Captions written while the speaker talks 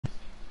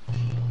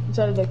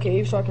inside of the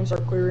cave so I can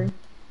start clearing.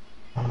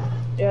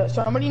 Yeah,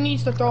 somebody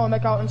needs to throw him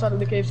back out inside of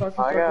the cave so I can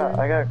start clearing.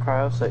 I got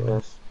cryo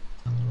sickness.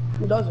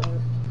 Who doesn't?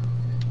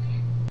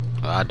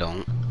 I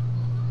don't.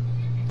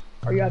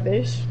 Are you at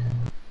base?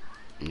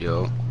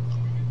 Yo.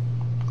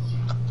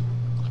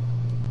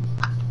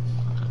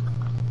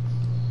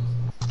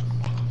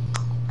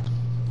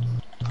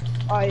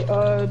 Alright,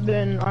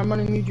 then I'm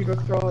gonna need you to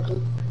throw out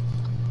the,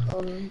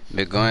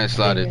 Big go ahead and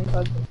slide it.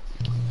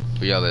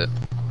 Where y'all at?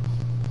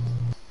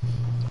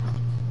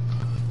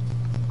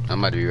 I'm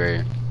about to be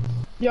ready.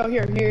 Yo,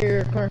 here, come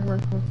here.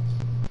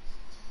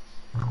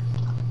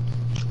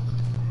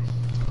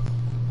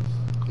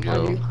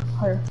 Yo.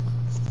 Here.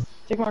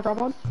 Take my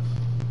tripod.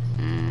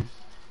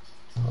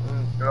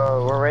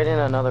 We're raiding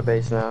another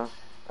base now.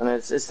 And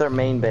it's their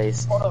main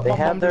base. They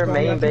have their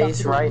main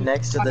base right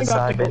next to the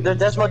side base. They're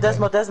Desmo.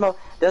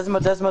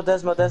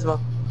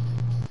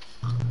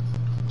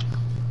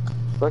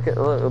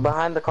 Look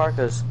behind the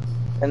carcass.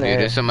 Dude,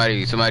 there's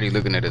somebody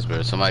looking at us,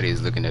 bro. Somebody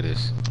is looking at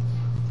us.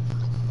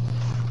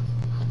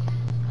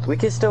 We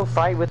can still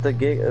fight with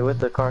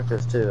the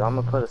carcass too. I'm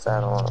gonna put a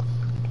saddle on.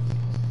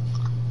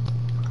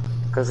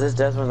 Cause this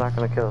Desmo's not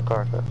gonna kill the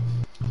carcass.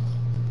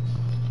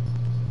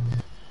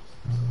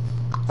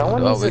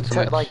 Someone needs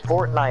to like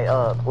Fortnite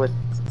up with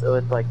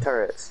like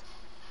turrets.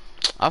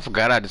 I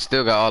forgot I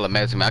still got all the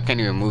mats in me. I can't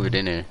even move it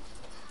in there.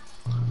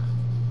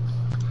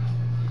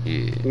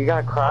 Yeah. You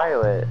gotta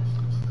cryo it.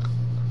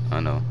 I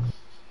know.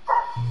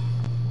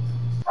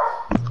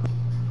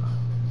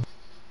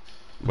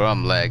 Bro,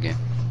 I'm lagging.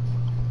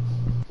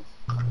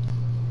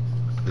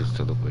 Just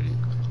teleporting.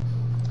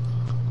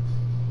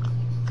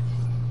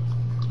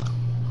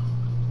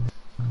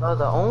 Bro,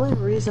 the only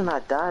reason I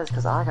died is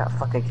because I got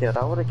fucking killed.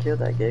 I would have killed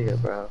that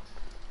Giga, bro.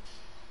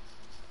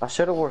 I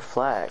should have wore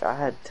flag. I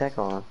had tech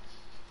on.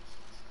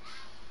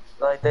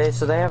 Like they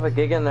have a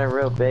Giga in their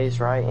real base,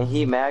 right? And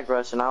he mag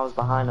rushed and I was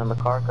behind on the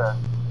Karka.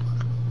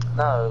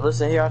 No,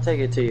 listen here, I'll take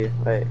it to you.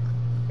 Wait.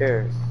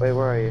 Here. Wait,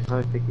 where are you?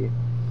 Let me pick you.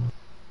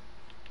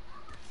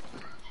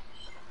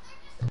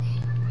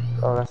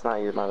 Oh, that's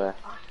not you, my bad.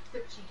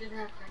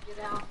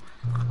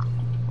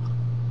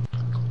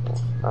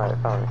 Alright,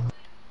 found me.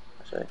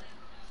 Actually.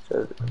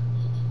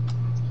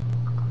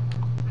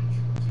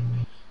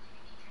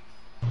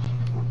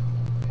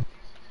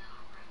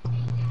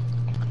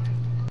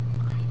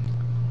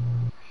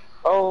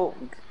 Oh,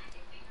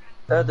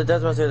 the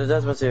Desmond's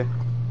here.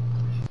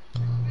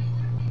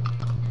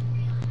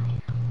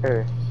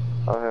 Here.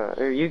 Oh,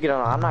 here, you get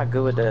on. I'm not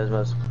good with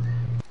Desmos.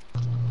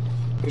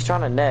 He's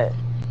trying to net.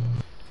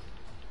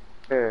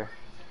 Here,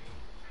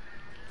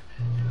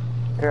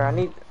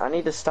 I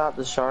need to stop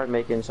the shard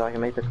making so I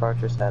can make the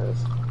cartridge status.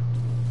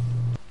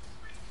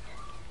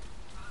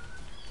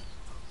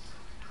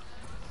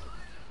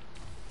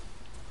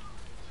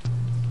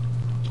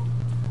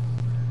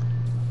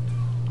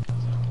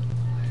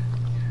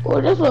 Oh,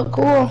 this look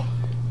cool.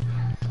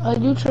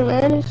 You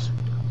tremendous.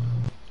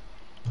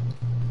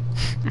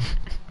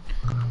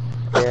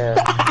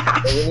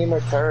 Yeah. We need more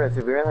turrets.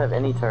 If we really have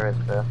any turrets,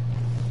 bro.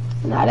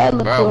 Nah, that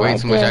look bro, cool. way right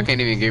too much. there. I can't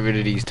even get rid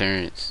of these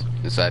turrets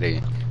inside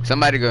here.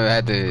 Somebody gonna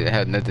have to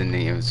have nothing in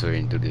the inventory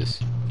and do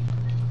this.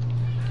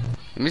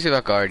 Let me see if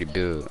I can already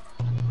build.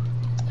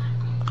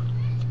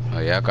 Oh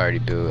yeah, I can already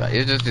build.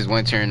 It's just this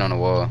one turn on the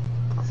wall.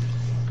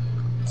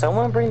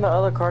 Someone bring the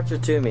other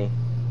cartridge to me.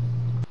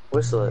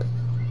 Whistle it.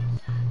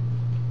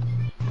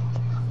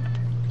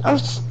 I'm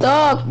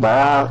stuck,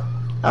 bro.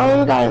 I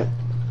don't got.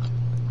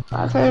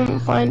 I can't even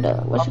find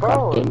what you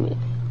call give me.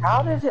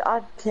 How did it?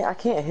 I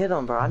can't hit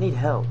him, bro. I need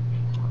help.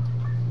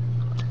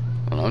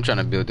 Well, I'm trying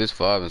to build this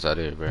fob inside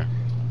here, bro.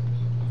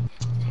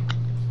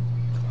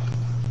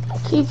 I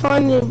keep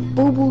finding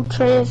boo-boo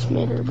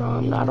transmitter, bro.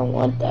 I don't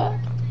want that.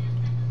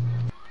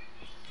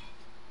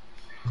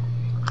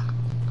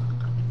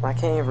 I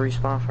can't even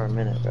respawn for a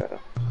minute, bro.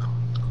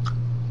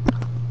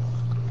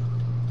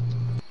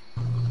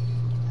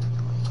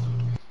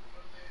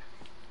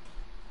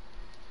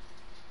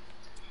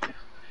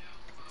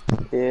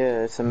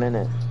 Yeah, it's a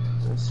minute.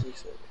 Let's see.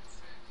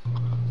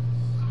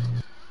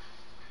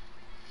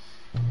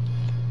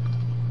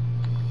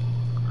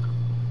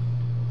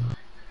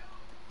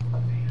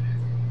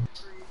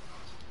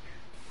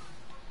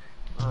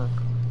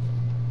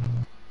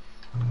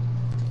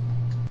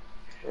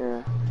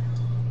 Yeah.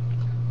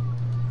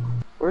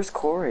 Where's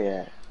Corey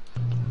at?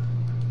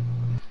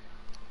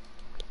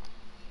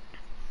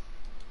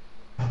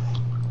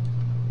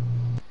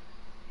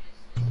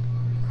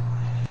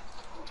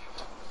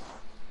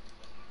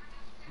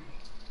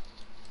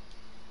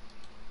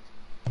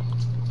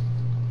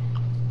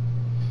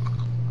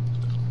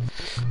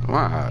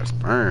 My eyes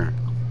burn.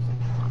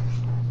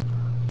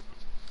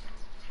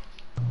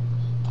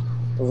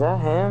 Is that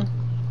him?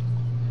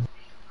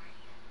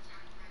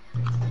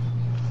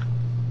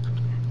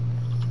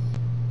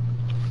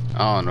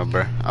 I don't know,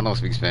 bro. I don't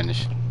speak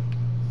Spanish.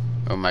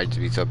 Or might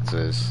just be talking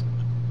to us.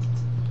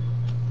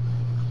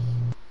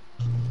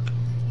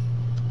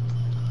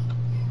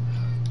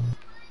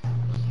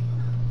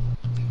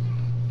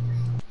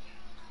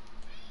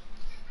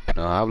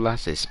 No,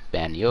 hablas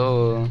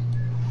español.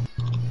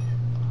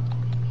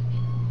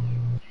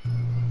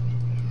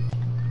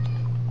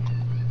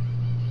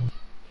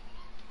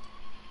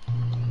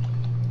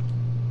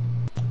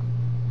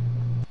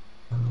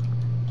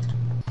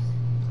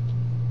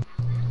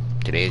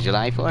 Today's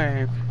July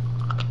 4th.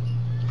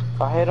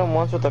 I hit him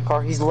once with the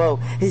car. He's low.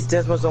 His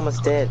Desmo's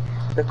almost dead.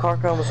 The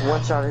Karka almost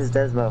one-shot his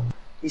Desmo.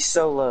 He's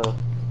so low.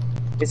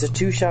 It's a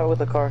 2-shot with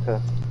the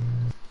Karka.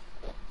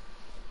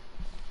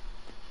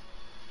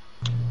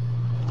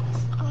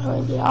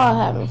 Oh, y'all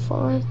having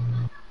fun.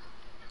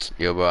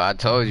 Yo, bro, I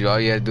told you all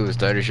you had to do was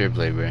start a ship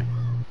play, bro.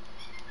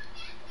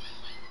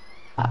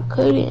 I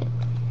couldn't.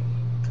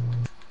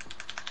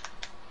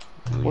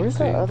 Where's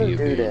that other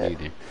dude at?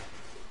 Either.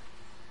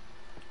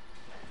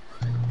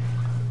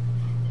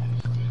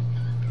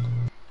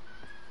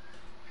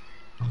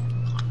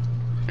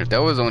 If that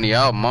was only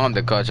our mom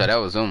that caught you, that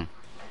was him.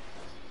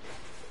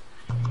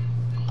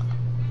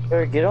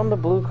 Here, get on the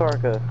blue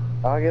Karka.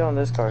 I'll get on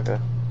this Karka.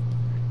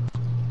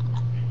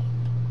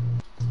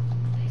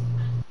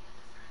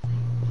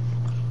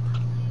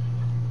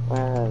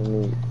 Ah,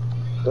 neat.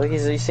 Look,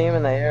 you see him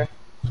in the air?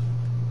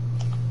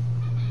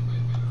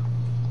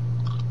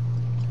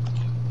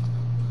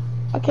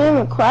 I can't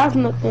even craft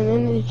nothing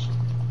in this.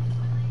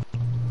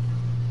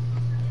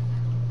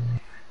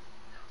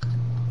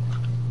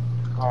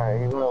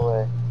 Alright, he went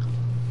away.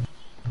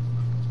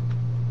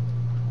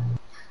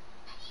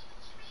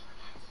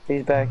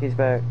 He's back, he's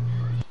back.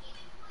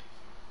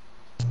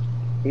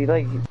 He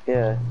like,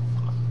 yeah.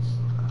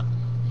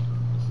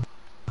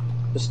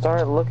 Just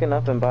start looking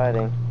up and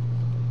biting.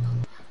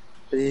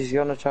 Cause he's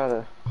gonna try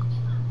to.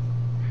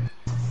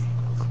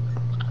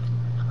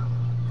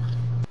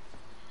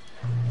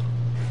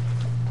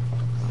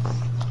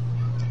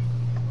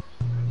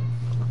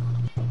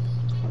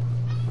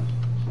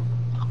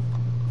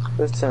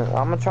 Listen,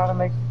 I'm gonna try to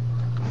make.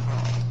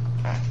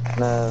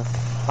 No,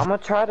 I'm gonna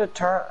try to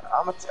turn.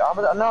 No,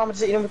 I'm gonna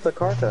just eat him with the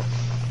Karka.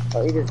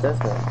 I'll eat his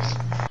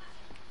Desmo.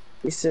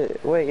 He said,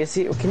 wait, is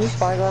he? Can you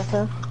spyglass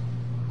him?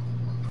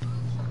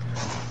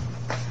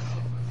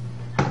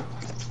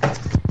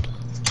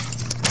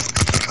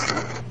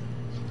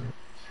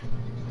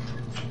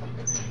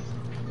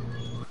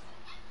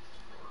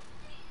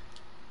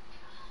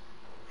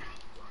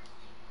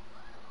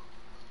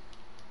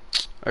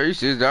 Are you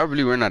serious? I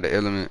really ran out of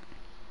element.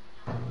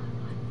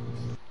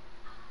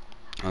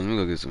 Let me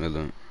go get some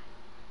element.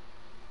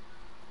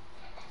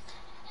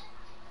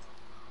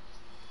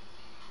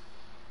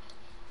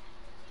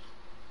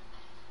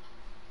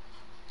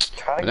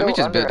 Let me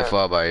just build the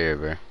fall by ear,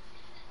 bro.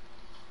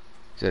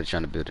 Instead of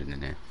trying to build it in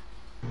there.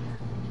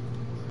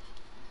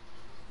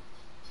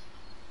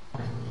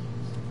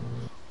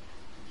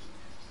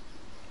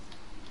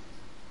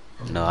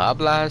 No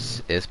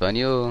hablas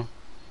español.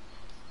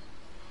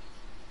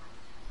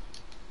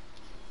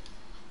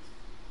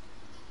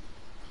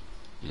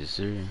 Yes,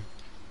 sir.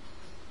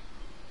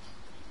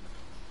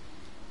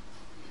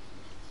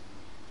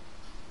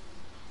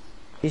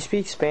 He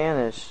speaks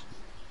Spanish.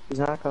 He's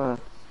not gonna.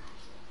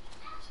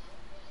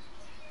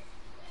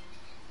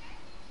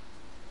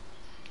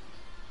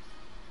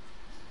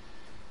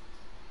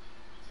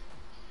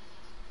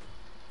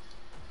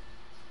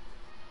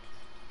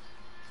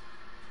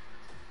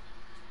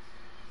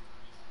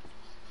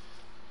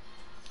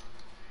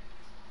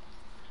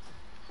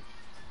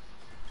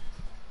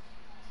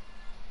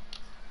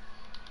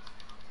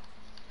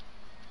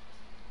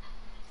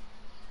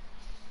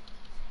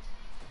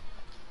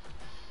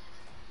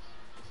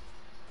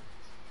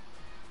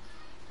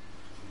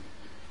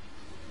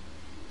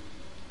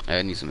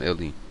 I need some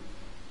LD.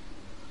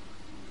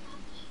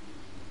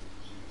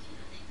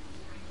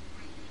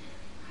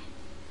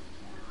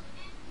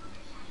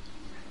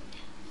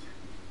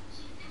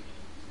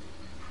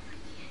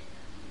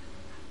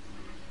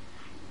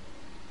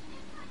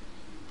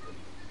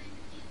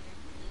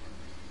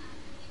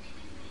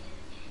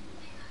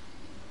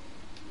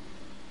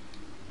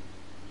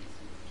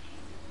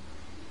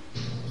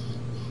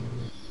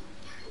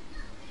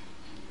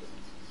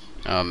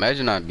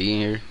 Imagine not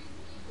being here.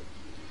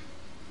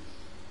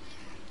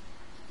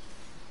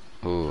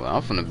 Ooh,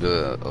 I'm finna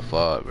build a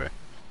fog, bro.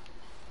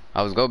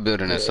 I was gonna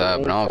build it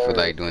inside, but I don't feel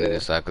like doing it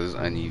inside because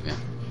it's uneven.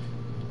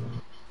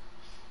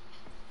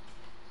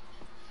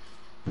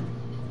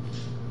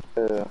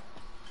 Yeah.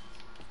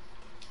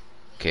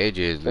 KJ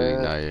is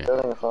really not here.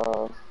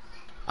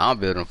 I'm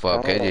building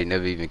fog. KJ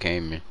never even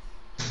came here.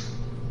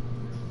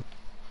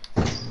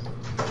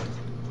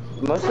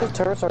 Most of the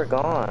turrets are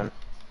gone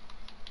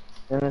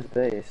in his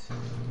base.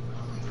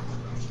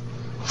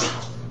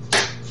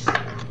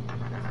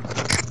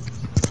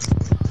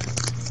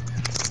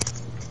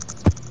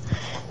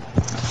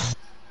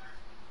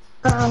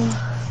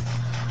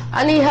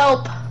 I need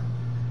help.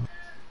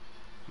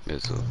 Yeah,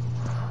 so,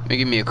 let me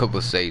give me a couple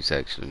of saves,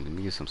 actually. Let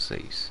me get some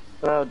saves.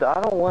 No, I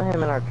don't want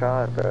him in our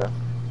tribe, bro.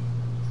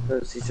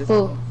 Cause he's just.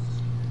 Who?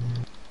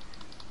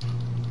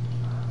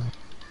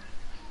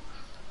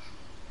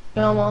 You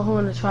don't want who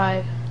in the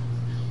tribe?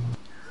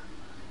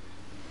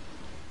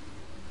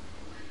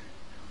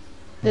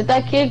 Did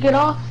that kid get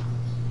off?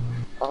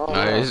 Oh,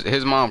 No,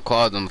 his mom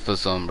called him for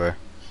something, bro.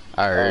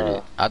 I heard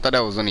it. I thought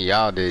that was one of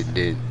y'all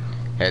that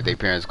had their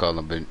parents call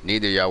him, but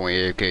neither of y'all went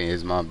AFK, and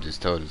his mom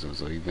just told us,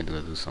 so he went to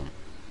go do something.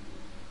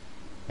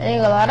 I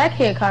ain't gonna lie, that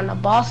kid kinda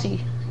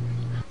bossy.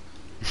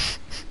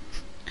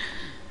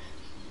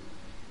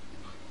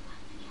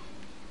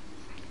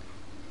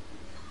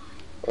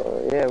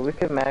 Yeah, we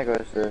can mag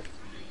rush this.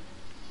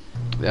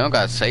 They don't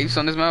got safes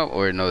on this map,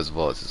 or no, it's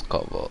vaults. It's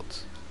called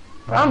vaults.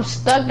 I'm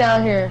stuck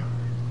down here.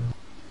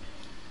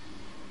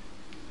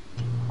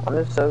 I'm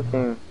just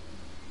soaking.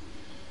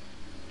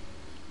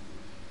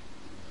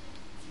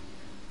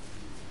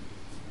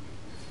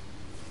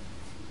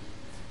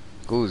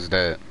 Who's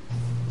that?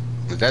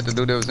 Was that the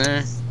dude that was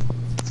there?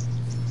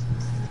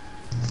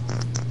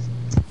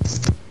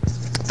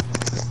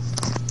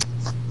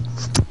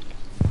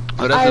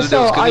 Oh, that's Alright, the dude that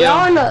so was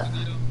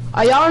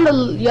are y'all in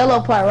the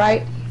yellow part,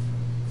 right?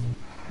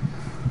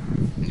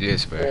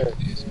 Yes, bro.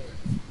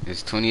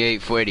 It's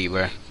 2840,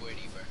 bro.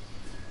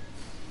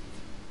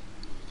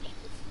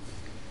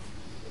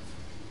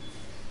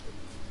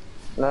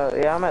 No,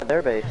 yeah, I'm at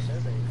their base.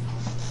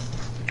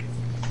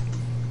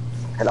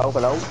 Hello,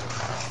 hello?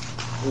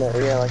 No,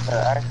 yeah, like the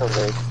actual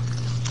base.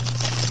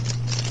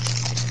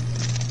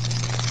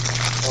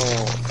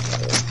 Oh,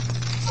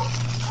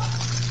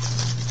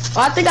 Oh,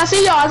 I think I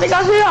see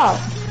y'all.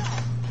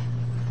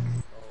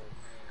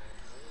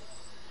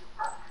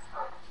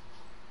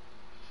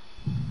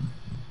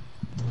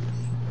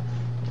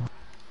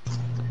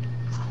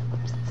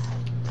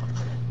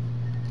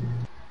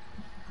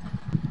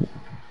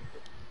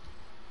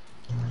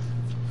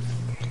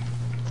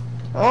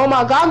 Oh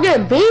my god, I'm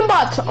getting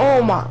beanbots.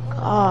 Oh my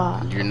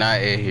god. You're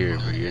not in here,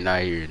 bro. You're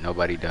not here.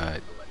 Nobody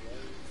died.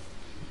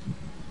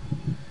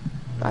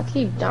 I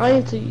keep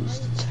dying to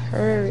these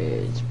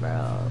turrets,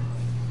 bro.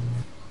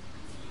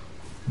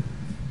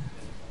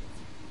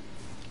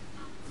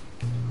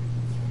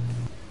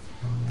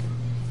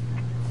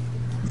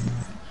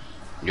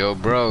 Yo,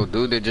 bro,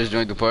 dude that just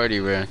joined the party,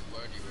 bro.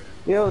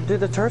 yo, dude,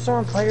 the turrets are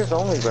on players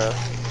only, bro.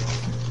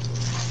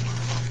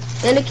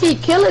 And they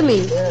keep killing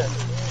me. Yeah.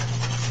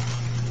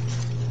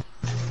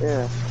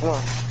 Yeah, come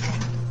on.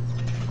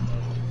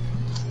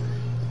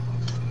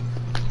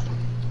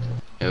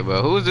 Yeah,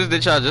 bro, who is this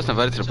that y'all just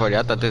invited to the party?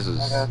 I thought this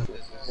was...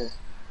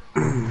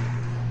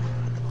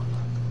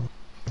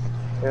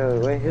 Yo,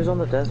 wait, who's on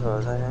the Desmo?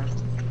 Is that him?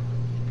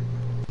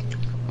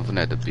 I'm finna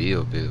have to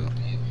build.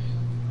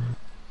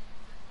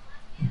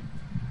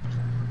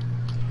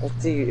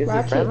 Is he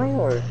Rocky. friendly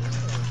or?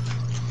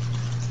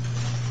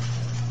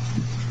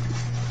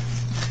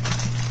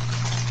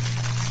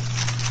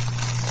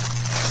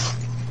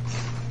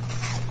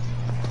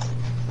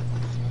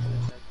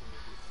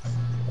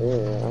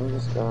 Yeah, I'm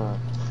just gonna.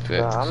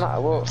 I'm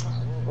not. Well,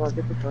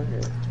 get the fuck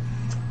here.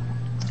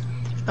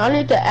 I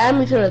need to add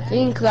me to the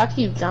thing cause I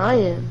keep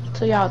dying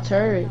to y'all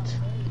turrets.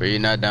 Bro, you're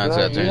not down No,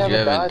 to our you turns. You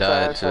haven't haven't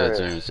died died to to our our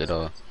turns. turns at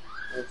all.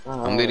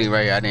 I'm literally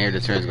right here. I didn't hear the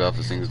turns go off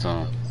a single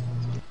time.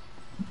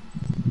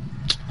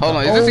 Hold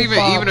on, is this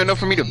even enough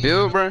for me to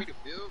build, bro?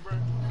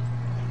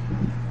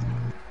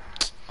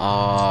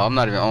 Oh, I'm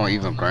not even on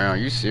even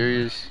ground. You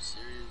serious?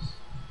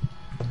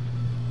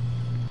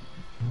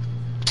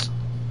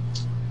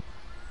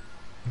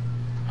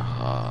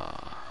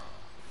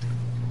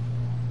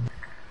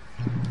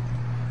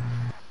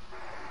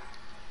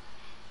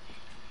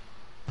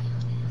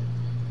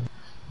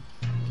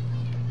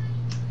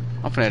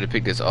 I'm finna have to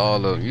pick this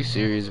all up. You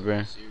serious,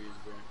 bro?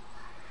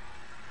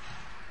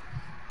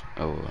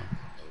 Oh.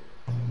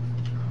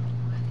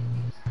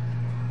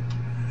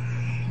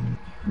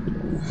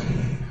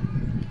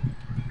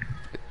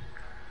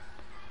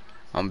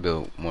 I'm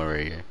built more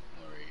right here.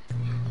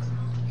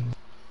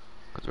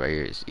 Cause right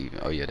here is even.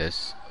 Oh yeah,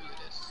 that's.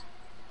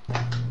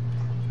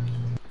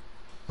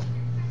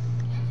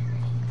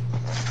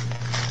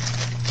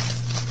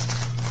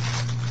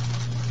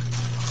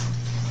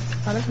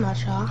 Oh, that's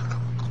not y'all.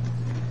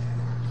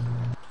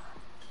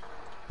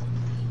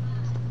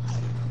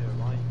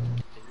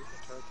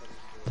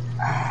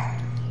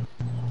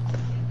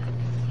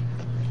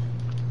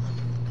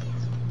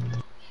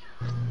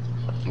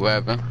 What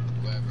happened?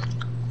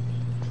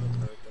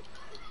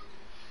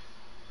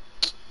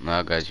 No,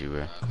 I got you,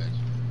 bro.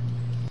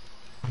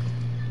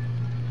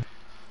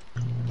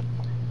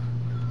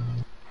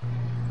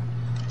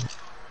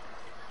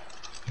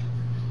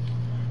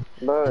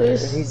 Bro,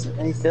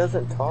 he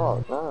doesn't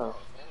talk. No.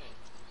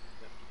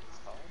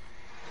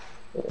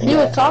 He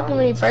was talking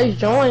when he first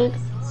joined.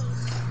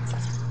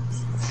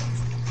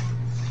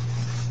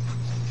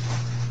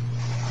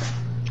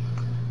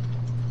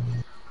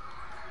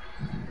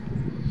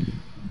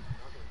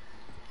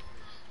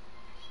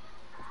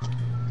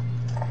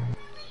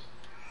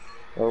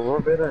 Well, we're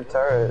building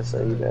turrets,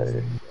 so you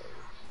better.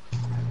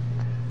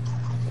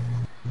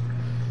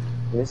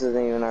 This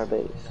isn't even our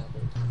base.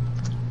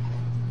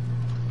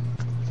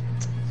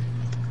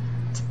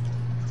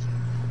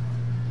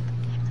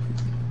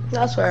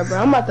 I swear, bro,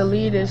 I'm about to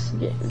leave this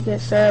get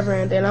server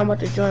and then I'm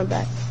about to join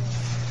back.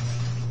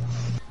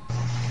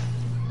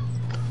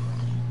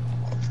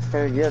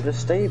 Hey, yeah,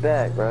 just stay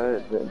back,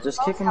 bro.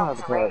 Just kick him out of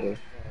the party.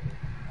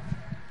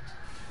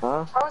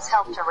 Huh? Rose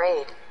helped to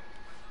raid.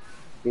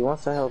 He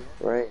wants to help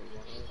raid.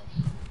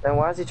 Then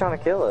why is he trying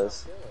to kill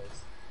us?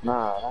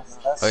 Nah,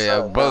 that's Oh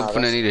yeah, bro's nah,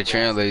 gonna need a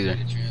translator.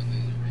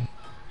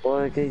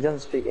 Well, he doesn't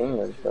speak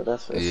English, but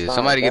that's Yeah, fine.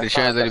 somebody get a That's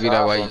not translator the to be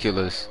like, why you problem.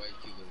 kill us?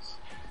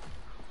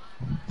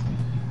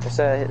 I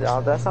said,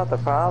 that's not the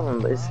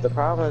problem. It's the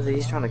problem is that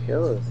he's trying to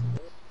kill us.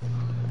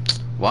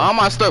 Why am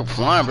I stuck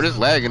flying, but it's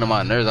lagging on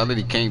my nerves. I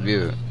literally can't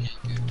build.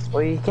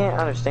 Well, you can't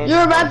understand.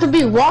 You're about to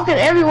be walking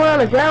everywhere on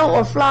the ground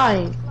or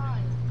flying.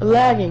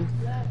 Lagging.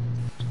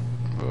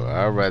 Bro,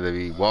 I'd rather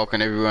be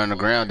walking everywhere on the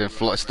ground than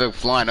stuck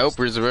flying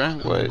upwards, bro.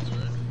 What? What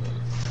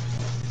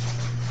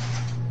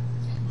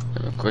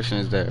kind of question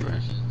is that,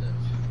 man?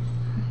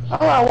 I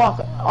gotta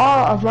walk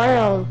all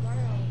around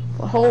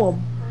the whole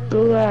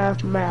blue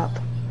ass map.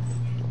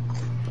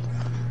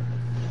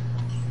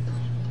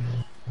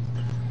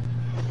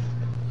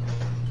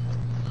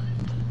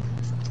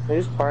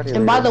 Who's party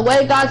And by the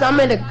way, guys, I'm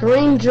in a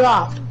green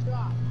drop.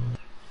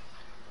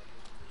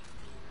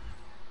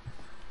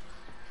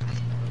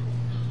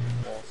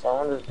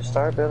 Someone just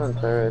start building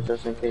turrets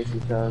just in case he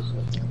does.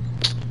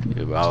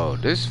 Yeah, bro,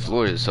 this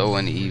floor is so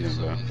uneven,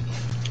 bro.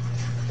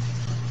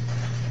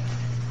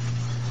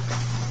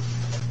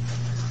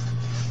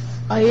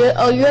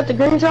 Oh, you at the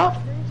green drop?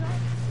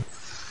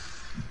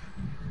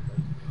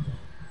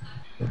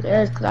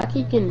 Yes, cause I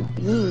keep getting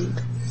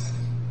beamed.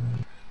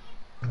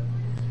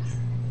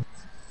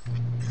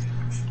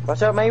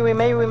 Watch out, Maywing,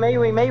 Maywing,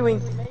 Maywing,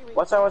 Maywing.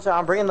 Watch out, watch out.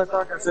 I'm bringing the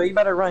trucker, so you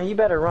better run. He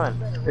better run.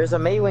 There's a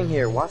Maywing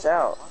here. Watch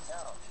out.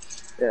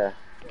 Yeah.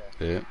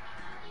 Yeah.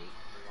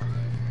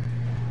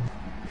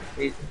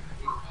 He's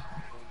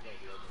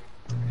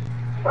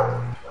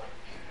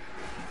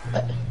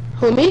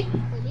Who, me?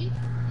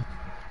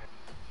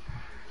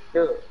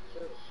 good.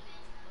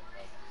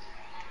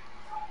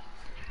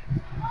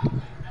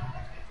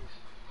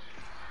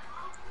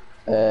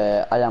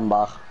 I am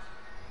back.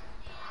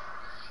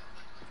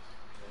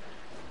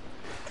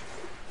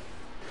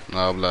 No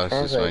hablas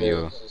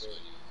español.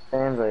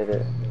 Translate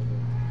it.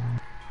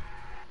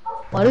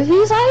 What did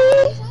he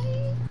say?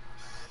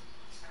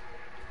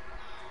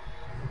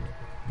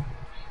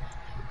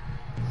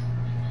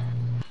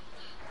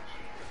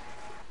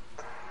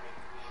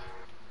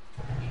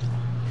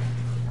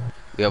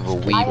 We have a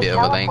wee bit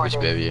of a language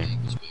barrier.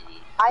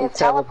 I He have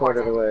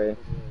teleported teleported. away.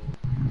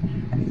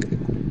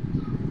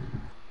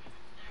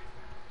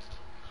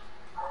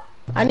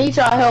 I need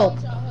y'all help.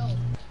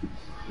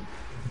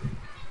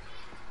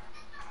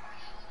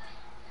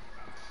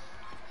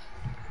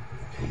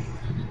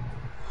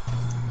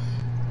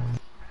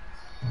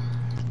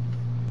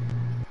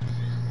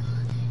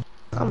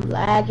 I'm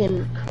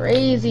lagging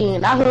crazy,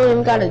 and I don't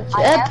even got a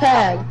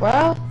jetpack,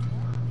 bro.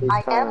 He's I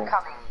am coming.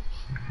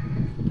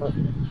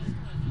 coming.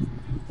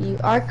 You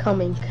are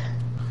coming.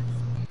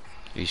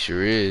 He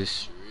sure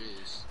is.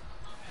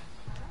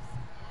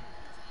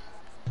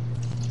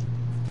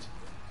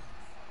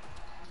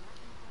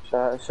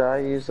 Should I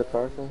use the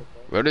parker?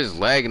 Bro, this is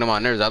lagging on my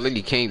nerves. I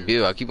literally can't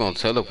build. I keep on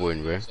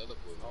teleporting, bro.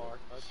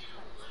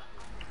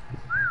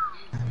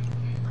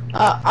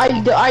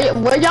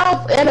 Were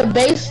y'all in a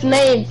base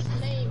name?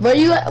 Were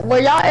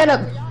y'all in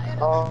a,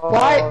 Oh,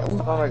 Why-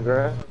 on a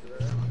graph.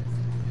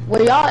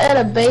 were y'all in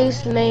a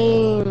base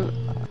name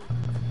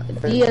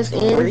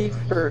DSN?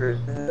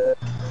 Reaper.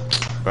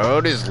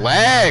 Bro, this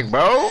lag,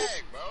 bro.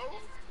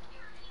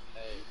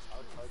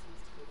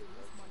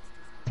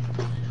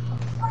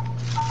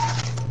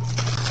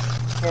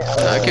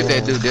 I kept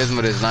that dude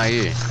Desmond that's not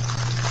here.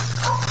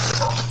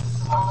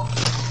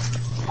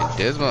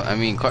 Desmond, I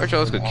mean,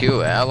 Cartros could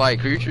kill allied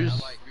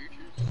creatures.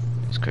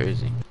 It's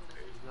crazy.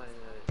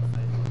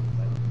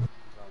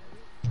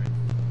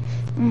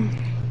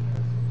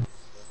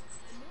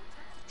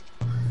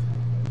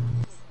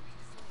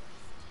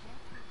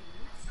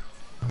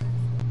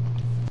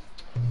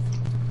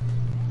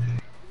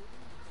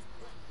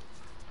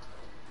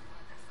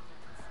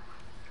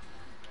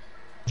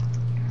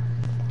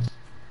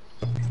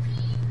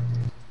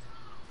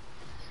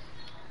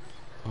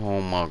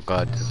 Oh my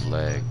god, this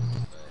lag.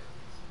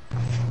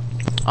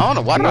 I don't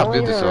know why did I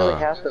build this really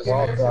have to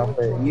wall drop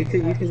it. You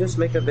can just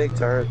make a big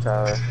turret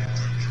tower.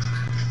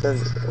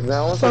 Cause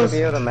no one's gonna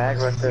be able to mag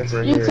rush this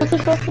right You here. cooking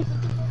something?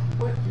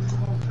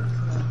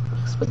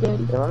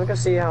 Spaghetti. Yeah, let me go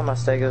see how my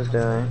Stego's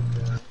doing.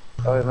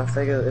 Oh wait, my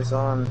Stego is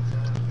on.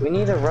 We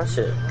need to rush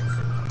it.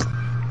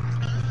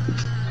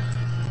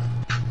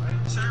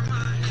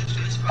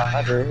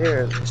 Roger,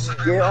 here.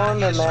 Get on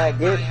the mag,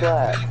 get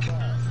flat.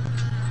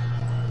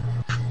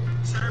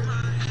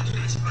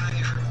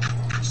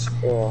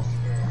 Yeah.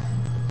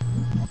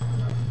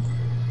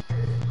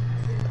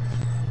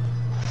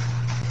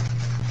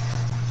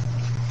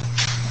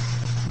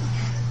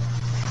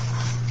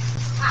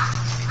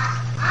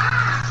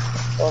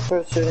 Oh,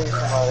 first shooting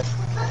somebody.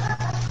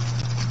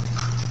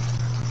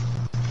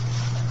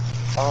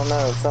 Oh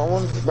no,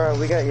 someone's, bro,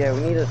 we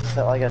need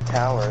like a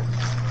tower.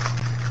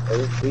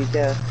 We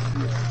got,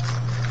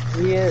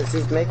 he is,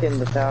 he's making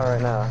the tower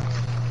right now.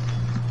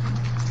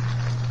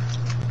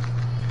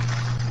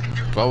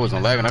 If I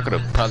wasn't lagging, I could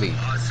have probably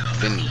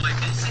been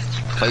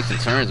placing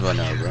turns by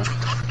now, bro.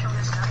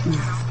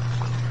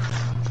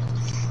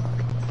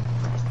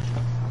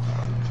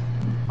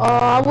 Oh,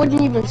 I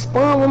wouldn't even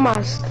spawn with my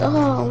stuff.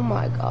 Oh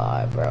my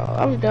god, bro.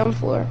 I'm done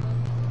for.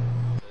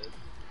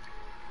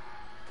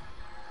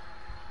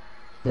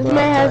 This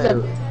man has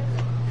a...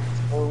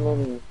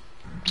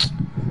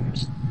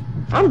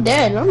 I'm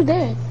dead, I'm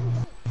dead.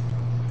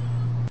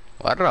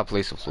 Why did I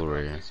place a floor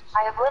right here?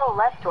 I have little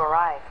left to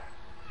arrive.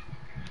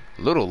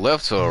 Little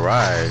left to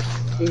arrive.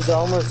 He's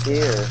almost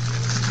here. Yeah.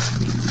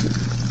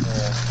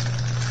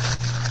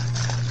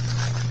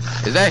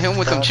 Is that him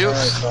with them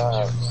chips?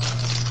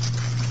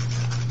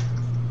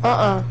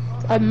 I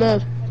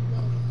missed.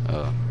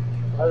 Oh.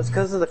 Oh, it's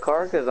because of the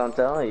carcass, I'm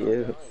telling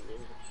you.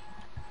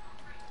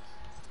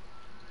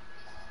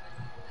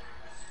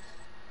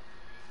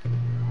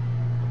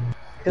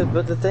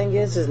 But the thing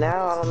is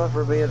now I don't know if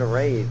we'll be able to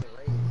raid.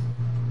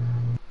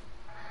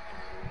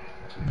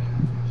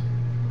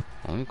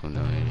 Let me come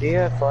down Do here. you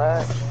have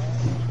flash?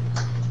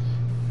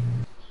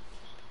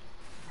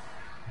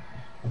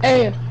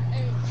 Hey.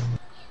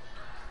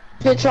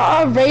 Did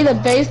y'all raid a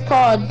base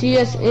called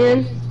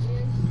DSN?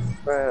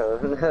 Bro,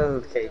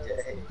 no, KJ.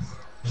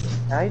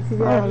 How you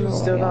think I don't you know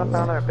still why not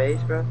found our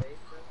base, bro?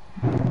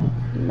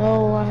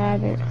 No, I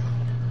haven't.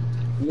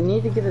 You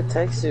need to get a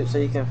tech suit so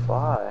you can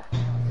fly.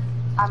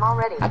 I'm all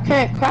ready. I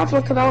can't craft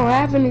one because I don't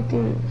have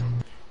anything.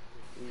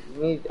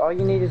 All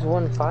you need is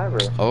one fiber.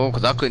 Oh,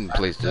 because I couldn't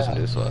place this and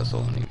this, so I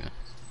saw it.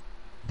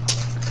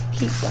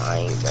 Keep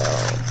dying, bro.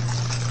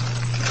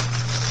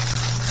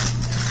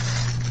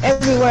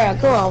 Everywhere I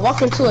go, I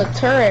walk into a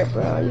turret,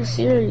 bro. Are you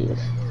serious?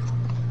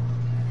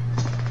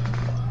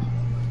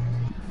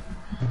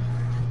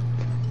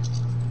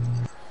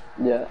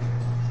 Yeah.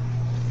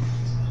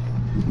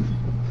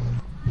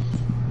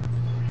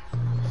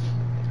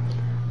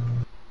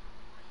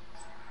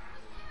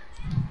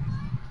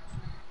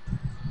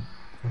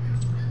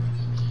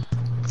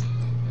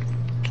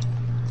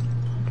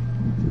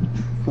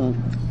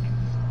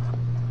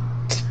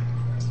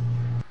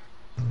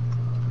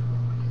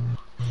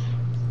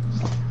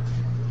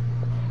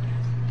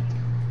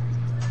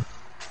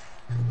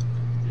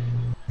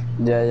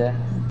 Yeah.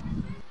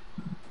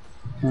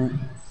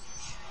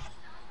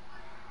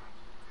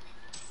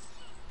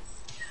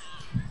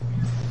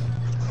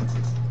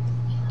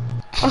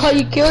 Oh,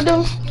 you killed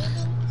him?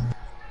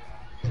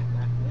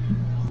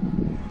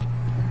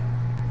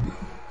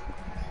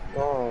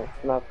 Oh,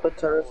 now put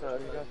turrets on.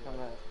 You gotta come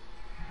out.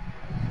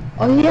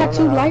 Oh, he had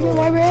two lightning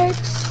white rags?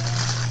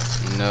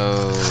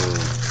 No.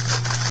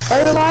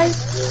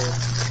 Fertilized?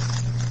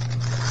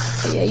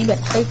 Oh, yeah, you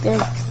better take them.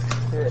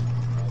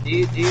 Do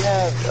you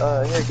have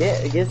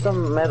here get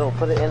some metal,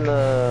 put it in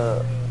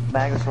the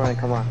Magnus run and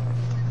come on.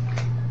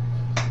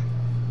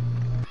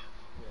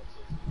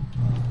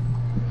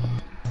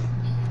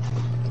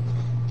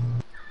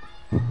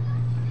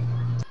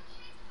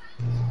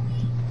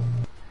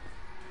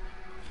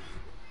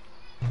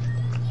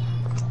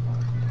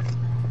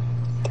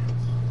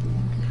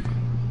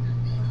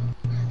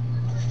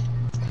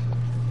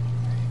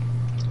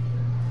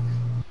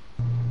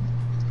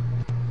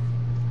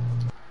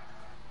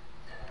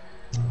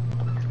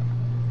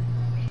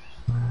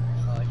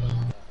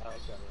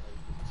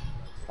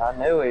 I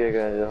knew what you were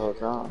gonna do the whole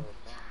time.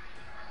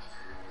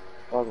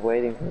 I was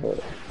waiting for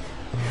it.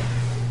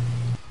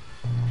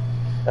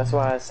 That's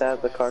why I sat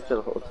at the cartridge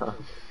the whole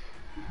time.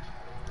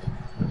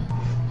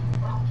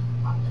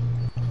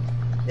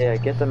 Yeah,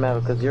 get the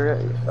metal, cause you're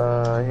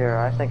here.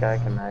 I think I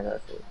can mag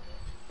that shit.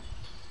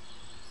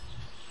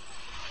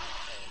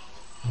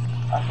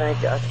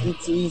 I think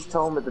he's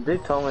told me, the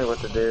dude told me what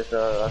to do,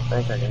 so I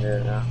think I can do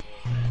it now.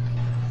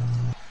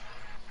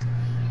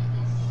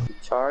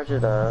 Charge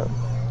it up.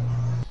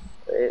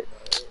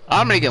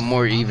 I'm gonna get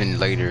more even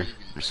later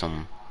or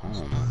something. I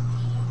don't know.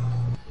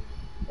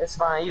 It's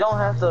fine. You don't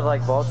have to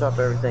like vault drop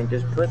everything.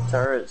 Just put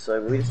turrets.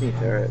 Like we just need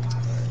turrets.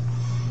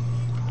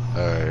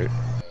 Alright.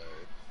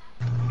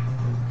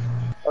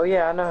 Oh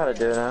yeah, I know how to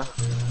do it now.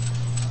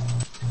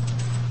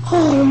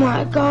 Oh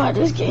my god,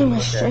 this game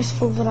is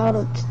stressful without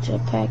a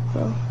jetpack,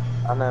 bro.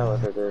 I know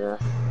what to do now.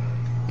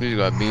 You just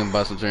got beaten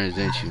by some turns,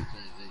 didn't you?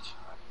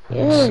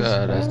 Yes,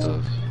 That's bro.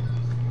 tough.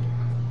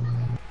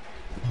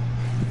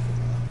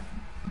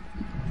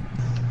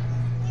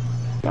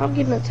 I'm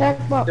getting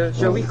attacked by.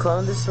 Should we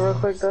clone this real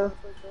quick though?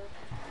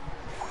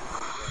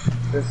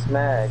 This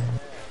mag.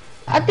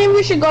 I think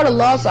we should go to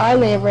Lost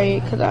Island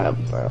raid, cause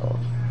bro.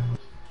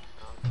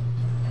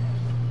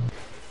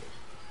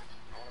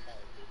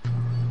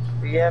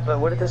 Yeah, but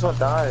what if this one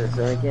dies?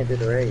 Then we can't do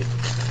the raid.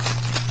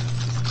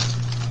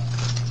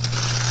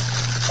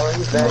 Oh,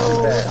 he's back.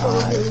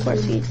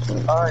 He's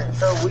back. Alright,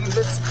 so we've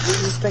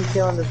just been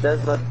killing this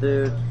Desmond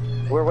dude.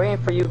 We're waiting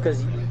for you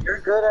because you're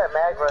good at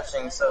mag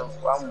rushing, so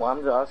I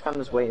was kind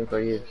of just waiting for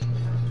you.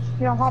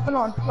 Yeah, I'm hopping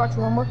on. Got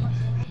you, one more.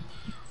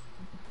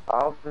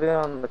 I'll be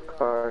on the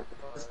card.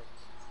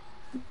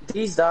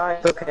 These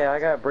die. It's okay, I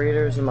got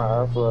breeders in my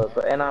upload,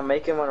 and I'm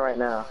making one right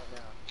now.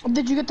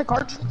 Did you get the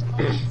carts?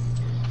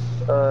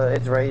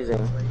 It's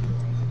raising.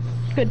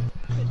 Good.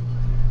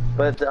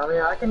 But I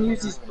mean, I can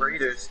use these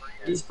breeders.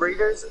 These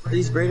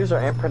breeders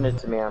are imprinted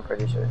to me. I'm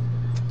pretty sure.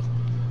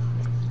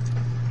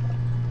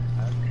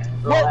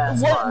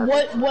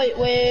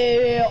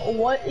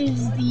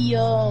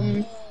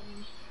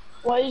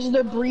 What is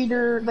the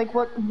breeder, like,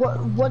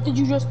 what did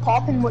you just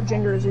pop and what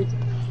gender is it?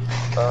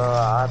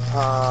 I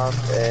popped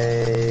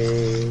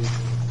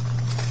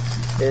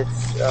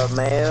it's a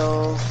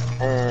male,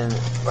 and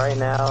right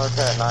now it's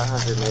at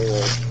 900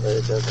 melee, but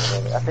it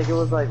doesn't matter. I think it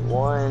was like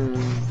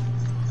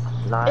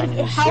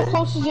 190. How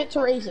close is it to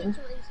raising?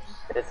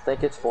 I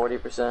think it's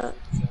 40%.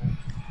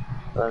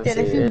 Yeah,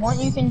 if you want,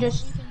 you can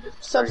just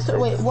substitute.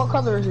 Wait, what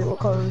color is it? What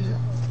color is it?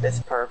 It's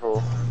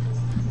purple.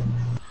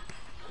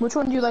 Which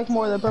one do you like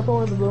more, the purple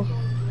or the blue?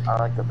 I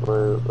like the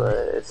blue, but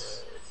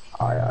it's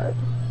alright.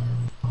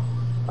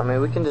 I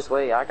mean, we can just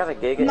wait. I got a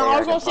giga. No, I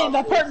was gonna say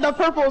the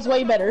purple is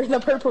way better. The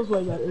purple is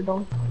way better.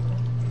 Don't.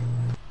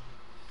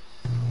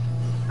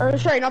 Or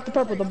sorry, not the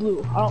purple, the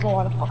blue. I don't know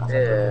why the fuck.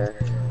 Yeah.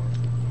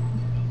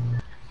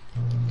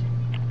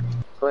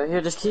 But here,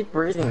 just keep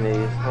breeding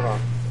these. Hold on.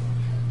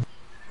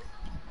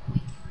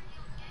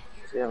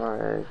 See my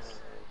eggs.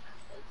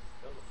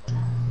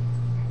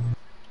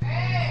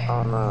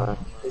 Oh no.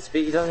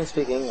 He doesn't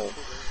speak English.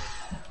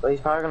 But he's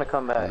probably gonna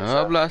come back. No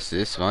So. hablas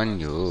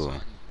español.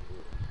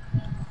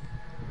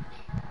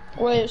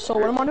 Wait, so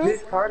what am I doing?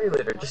 Who's party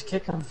leader? Just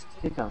kick him.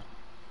 Kick him.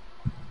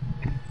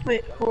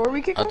 Wait, who are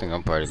we kicking? I think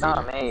I'm party It's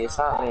not leader. me. It's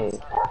not me.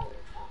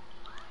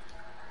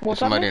 What's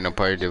Somebody happening? in the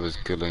party that was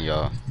killing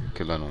y'all.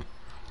 Killing them.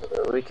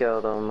 We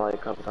killed him like a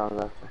couple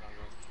times after.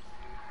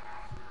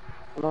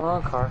 Come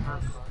on, car.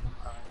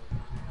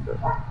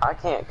 I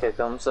can't kick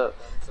him, so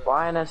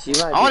YNS, you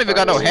might. I don't even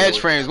got no party hedge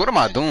leader. frames. What am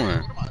I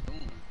doing?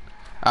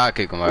 I'll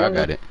kick him. I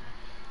got it.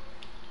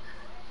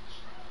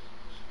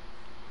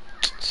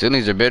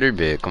 Ceilings are better,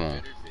 big. Come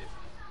on.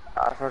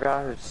 I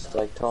forgot who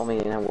like told me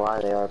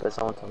why they are, but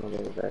someone told me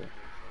they were better.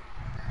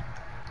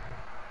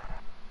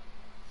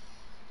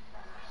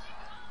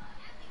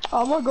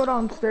 I'm gonna go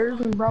downstairs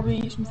and probably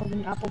eat some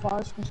fucking apple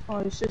pies because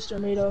my sister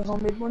made a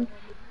homemade one.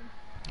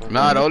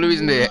 Nah, the only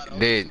reason that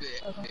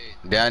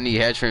I need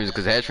hatch frames is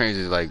because hatch frames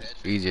is like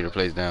easier to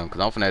place down. Cause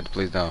I'm finna have to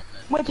place down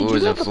Wait, did you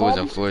floors get and the floors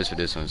ball? and floors for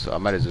this one, so I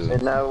might as well.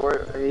 And no,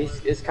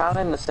 it's kind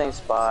of in the same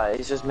spot.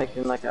 He's just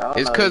making like I don't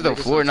It's know, cause he's the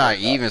making floor some not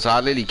sense out. even, so I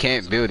literally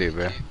can't build it,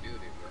 bro.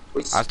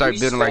 We I start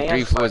building like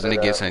 3 spam floors and it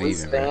further, gets though.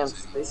 uneven, bro.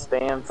 We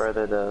spam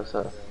further though,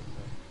 so.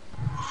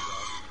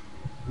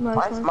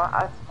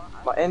 Nice,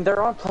 And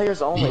they're on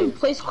players only.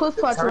 Place cliff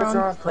The patch turrets are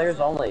around. on players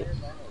only.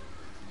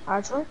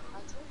 Actually?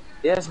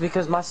 Yes,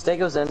 because my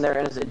stego's in there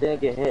and it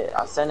didn't get hit.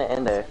 I sent it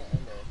in there.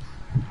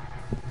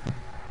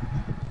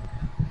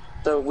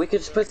 So we could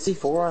just put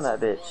C4 on that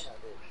bitch.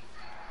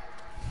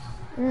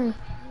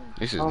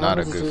 This is Oh, not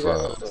a let me good see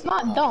that. fob. It's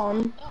not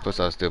dumb. Plus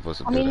I still supposed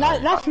to I build mean,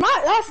 it. that's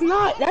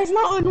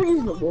not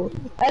unreasonable.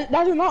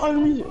 That is not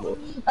unreasonable.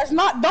 That's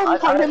not dumb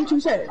for him to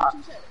say.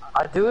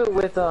 I do it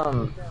with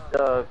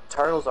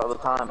turtles all the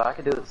time, but I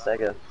could do it with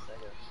Sega.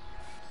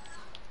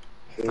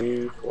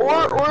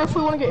 Or if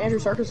we want to get Andrew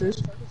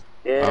Circuses.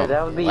 Yeah, Oh,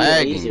 that would be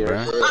lagging, easier.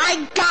 bruh.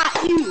 I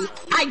got you!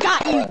 I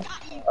got you!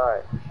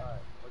 Alright.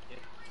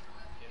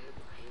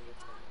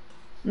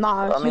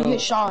 Nah, I you mean- get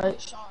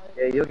shot.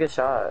 Yeah, you'll get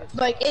shot.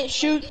 Like,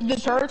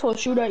 the turret will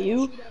shoot at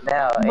you.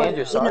 Now, But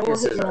Andrew it never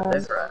Sarkis hit is your ass.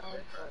 different.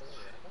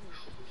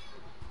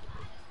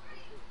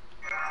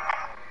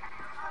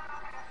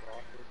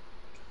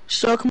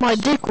 Suck my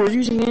dick, we're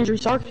using Andrew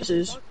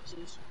Sarkis's.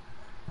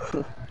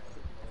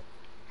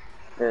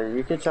 Yeah,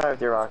 you can try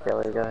with your Rock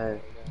Ellie, go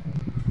ahead.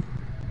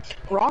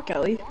 Rock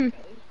Ellie?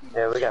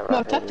 Yeah, we got No,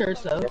 Rock Ellie.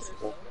 Tectors though. Yes,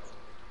 we do.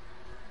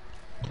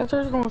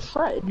 Tectors gonna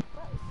shred.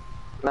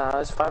 No,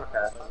 it's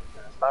Fibercraft.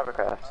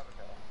 Fibercraft.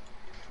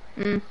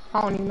 I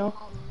don't even know.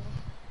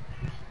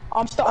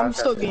 I'm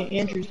still getting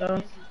Andrews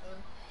though.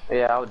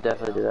 Yeah, I would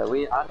definitely do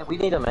that. We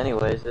need them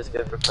anyways. It's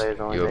good for players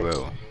only. Yo,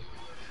 bro.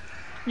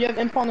 You have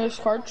imp on those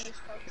cards?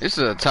 This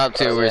is a top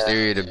tier Oh, worst yeah.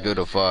 area to build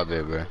a fob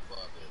at, bro.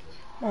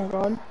 Oh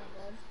god.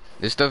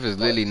 This stuff is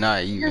literally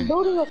not You're even.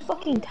 building a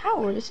fucking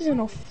tower. This isn't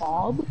a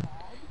fob.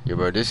 Yo,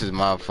 bro, this is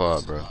my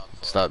fob, bro.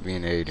 Stop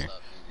being a hater.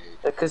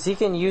 Because he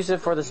can use it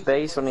for the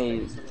space when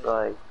he's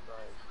like.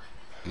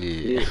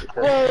 Yeah.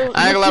 Well,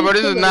 I ain't gonna lie, bro.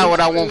 This is not what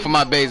I want for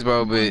my base,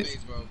 bro. But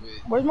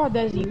Where's my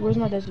Desi? Where's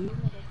my Desi?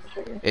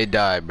 it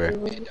died, bro.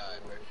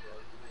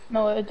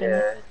 No, it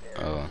didn't.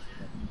 Yeah. Oh.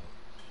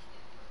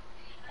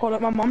 Hold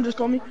up, my mom just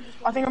told me.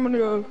 I think I'm gonna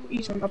go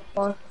eat some apple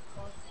pie.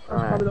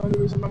 That's probably the only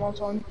reason my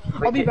mom's on.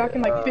 I'll be back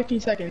in like 15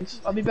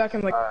 seconds. I'll be back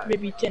in like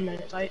maybe 10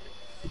 minutes, right?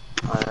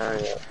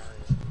 Alright.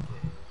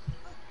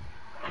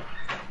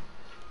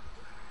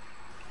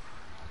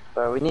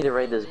 Bro, we need to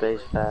raid this base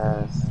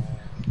fast.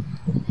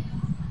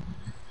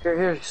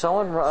 Here,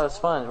 someone,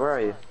 Sponge, where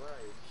are you?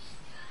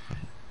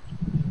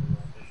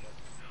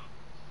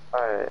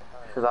 Alright,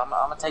 because I'm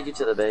gonna take you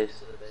to the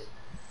base.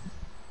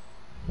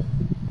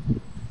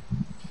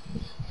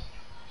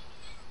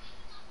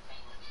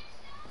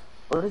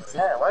 What is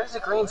that? Why is the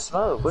green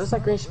smoke? What is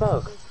that green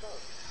smoke?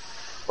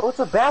 Oh, it's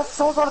a bass.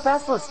 Someone's on a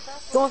basilisk.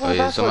 Someone's on Oh a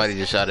yeah, basilisk. somebody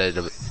just shot at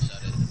the.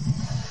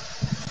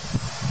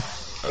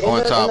 In On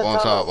the top,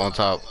 tunnel. on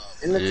top.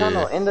 In the Yeah.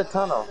 tunnel, in the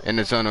tunnel. In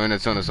the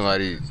tunnel,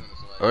 somebody.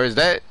 Or is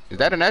that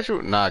a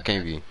natural? Nah, it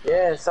can't be.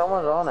 Yeah,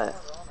 someone's on it.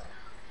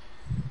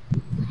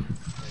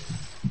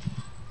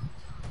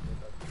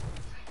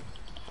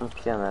 I'm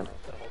killing that.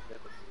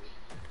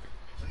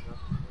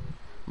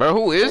 Bro,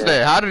 who is Yeah.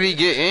 that? How did he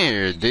get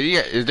in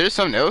here? Is there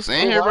something else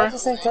in here, Why bro? is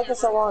this thing taking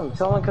so long?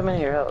 Someone come in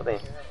here, help me.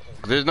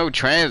 There's no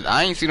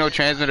I ain't see no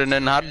transmitter or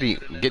nothing. How did he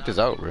get this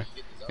out, bro?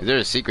 Is there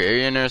a secret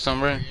area in there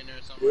somewhere?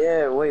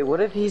 Yeah, wait,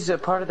 what if he's a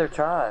part of their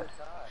tribe?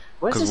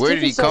 What's Cause this where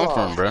did he taking so come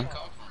long? from, bro?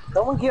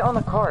 Someone get on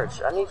the cart.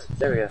 I need.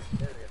 There we go.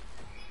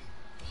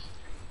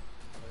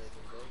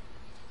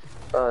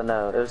 Oh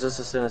no, it was just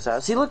a student's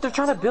house. See, look, they're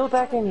trying to build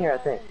back in here, I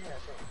think.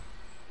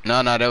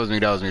 No, that was me.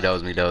 I ain't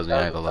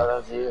gonna Oh, lie. that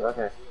was you?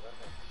 Okay.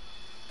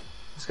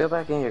 Let's go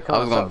back in here. Come I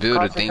on, was gonna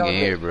build a Carter, thing come in with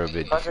here, me. bro,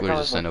 but Carter, we're come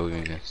just with sent me. over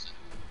here.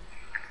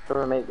 Go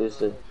roommate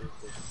boosted.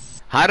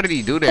 How did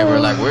he do that, bro?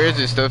 Like, where is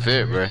this stuff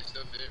at, bro?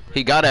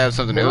 He gotta have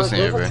something else in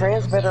here, There's a bro.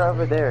 transmitter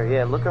over there.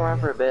 Yeah, look around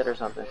for a bed or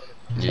something.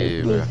 Yeah, It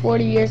took me bro.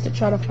 40 years to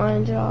try to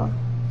find y'all.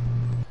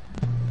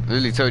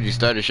 Literally told you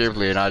start a share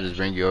play and I'll just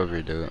bring you over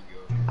here, dude.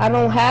 I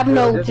don't have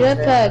no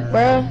jetpack,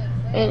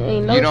 bruh.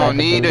 Ain't no You type don't of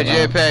need a thing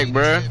about it. jetpack,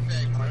 bro.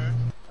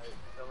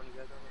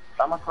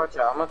 I'm a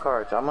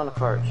cart. I'm on a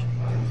cart.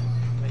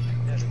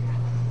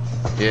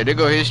 Yeah, there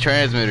go his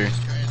transmitter.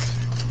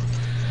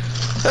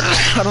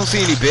 I don't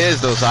see any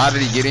beds though, so how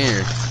did he get in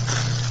here?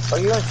 Oh,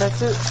 you gonna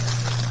text it?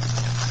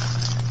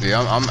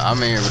 Yeah, I'm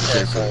in here with the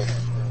text.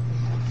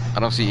 I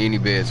don't see any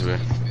beds, bro.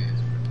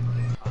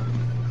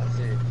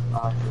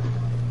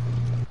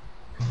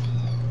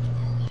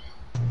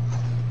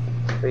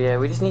 But yeah,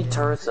 we just need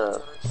turrets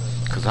up.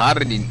 Cause how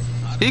did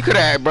he could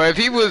have, bro, if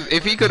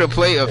he could have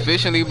played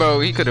efficiently, bro,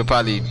 he could have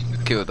probably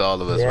killed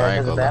all of us, Yeah, bro. I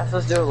ain't because the gonna lie.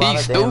 bastards do a lot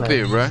He's of damage.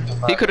 stupid, bro.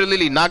 He could have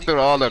literally knocked out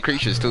all the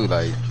creatures too,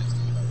 like.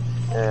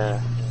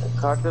 Yeah.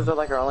 The characters are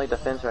like our only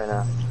defense right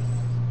now.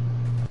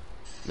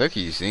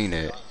 Lucky you seen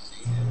that.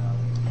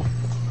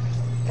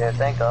 Yeah,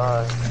 thank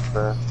God.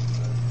 Bro.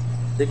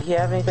 Did he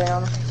have anything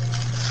on him?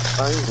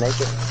 Oh, he's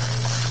naked.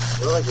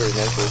 Look like he was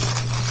naked.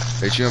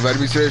 Hey, you invited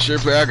me to that share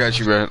play? I got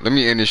you, bro. Let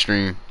me end the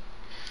stream.